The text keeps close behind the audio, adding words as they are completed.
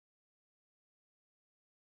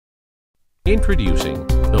Introducing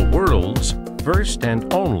the world's first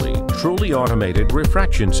and only truly automated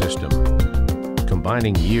refraction system.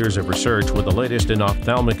 Combining years of research with the latest in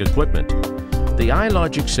ophthalmic equipment, the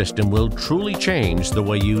Eyelogic system will truly change the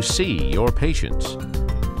way you see your patients.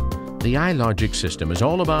 The Eyelogic system is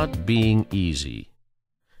all about being easy.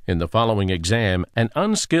 In the following exam, an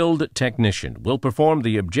unskilled technician will perform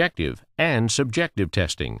the objective and subjective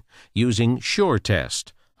testing using Sure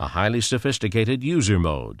Test, a highly sophisticated user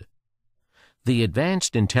mode. The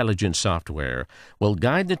advanced intelligence software will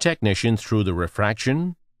guide the technician through the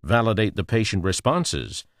refraction, validate the patient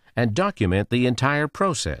responses, and document the entire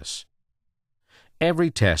process.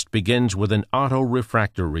 Every test begins with an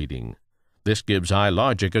auto-refractor reading. This gives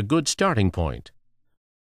Eyelogic a good starting point.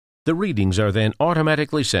 The readings are then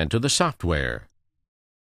automatically sent to the software.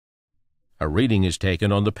 A reading is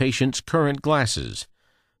taken on the patient's current glasses.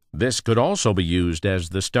 This could also be used as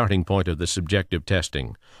the starting point of the subjective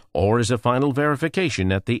testing, or as a final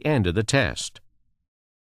verification at the end of the test.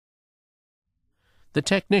 The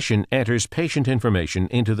technician enters patient information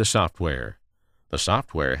into the software. The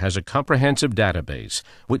software has a comprehensive database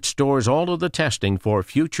which stores all of the testing for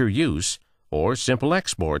future use or simple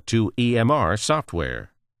export to EMR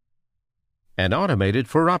software. An automated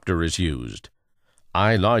phoropter is used.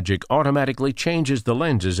 Eyelogic automatically changes the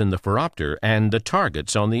lenses in the phoropter and the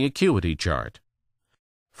targets on the acuity chart.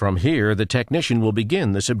 From here, the technician will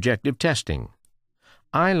begin the subjective testing.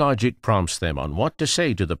 Eyelogic prompts them on what to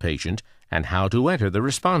say to the patient and how to enter the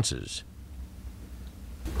responses.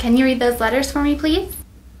 Can you read those letters for me, please?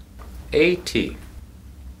 A-T.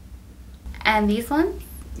 And these ones?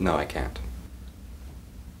 No, I can't.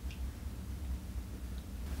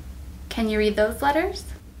 Can you read those letters?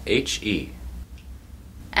 H-E.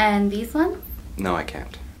 And these ones? No, I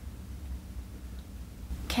can't.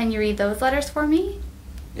 Can you read those letters for me?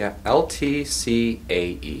 Yeah,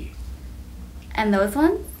 L-T-C-A-E. And those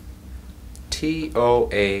ones?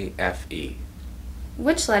 T-O-A-F-E.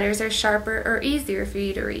 Which letters are sharper or easier for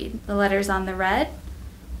you to read? The letters on the red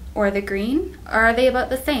or the green? Or are they about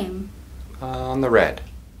the same? On the red.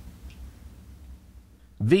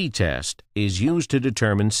 V-test is used to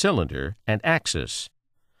determine cylinder and axis.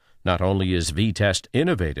 Not only is V-test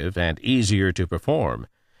innovative and easier to perform,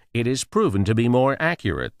 it is proven to be more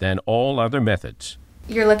accurate than all other methods.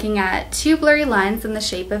 You're looking at two blurry lines in the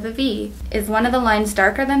shape of a V. Is one of the lines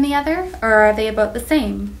darker than the other, or are they about the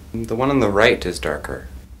same? The one on the right is darker.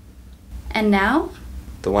 And now?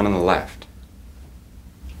 The one on the left.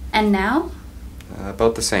 And now?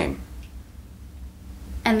 About the same.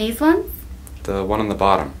 And these ones? The one on the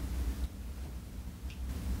bottom.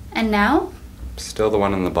 And now? Still the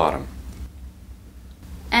one on the bottom.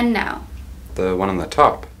 And now? The one on the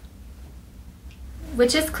top.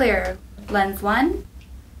 Which is clearer, lens 1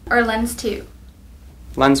 or lens 2?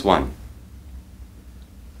 Lens 1.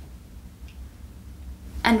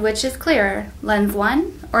 And which is clearer, lens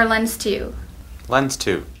 1 or lens 2? Lens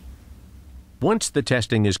 2. Once the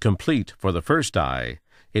testing is complete for the first eye,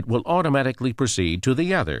 it will automatically proceed to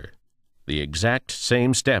the other. The exact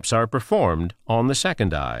same steps are performed on the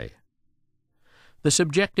second eye. The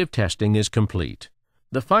subjective testing is complete.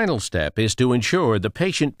 The final step is to ensure the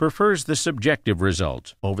patient prefers the subjective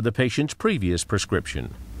result over the patient's previous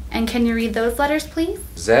prescription. And can you read those letters, please?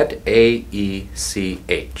 Z-A-E-C-H.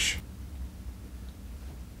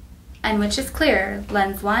 And which is clearer,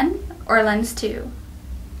 lens 1 or lens 2?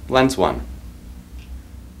 Lens 1.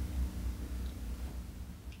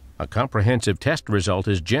 A comprehensive test result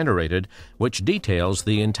is generated which details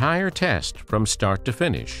the entire test from start to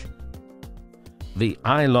finish. The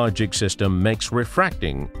Eyelogic system makes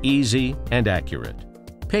refracting easy and accurate.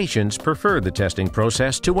 Patients prefer the testing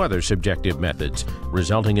process to other subjective methods,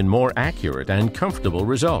 resulting in more accurate and comfortable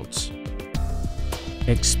results.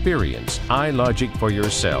 Experience Eyelogic for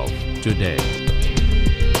yourself today.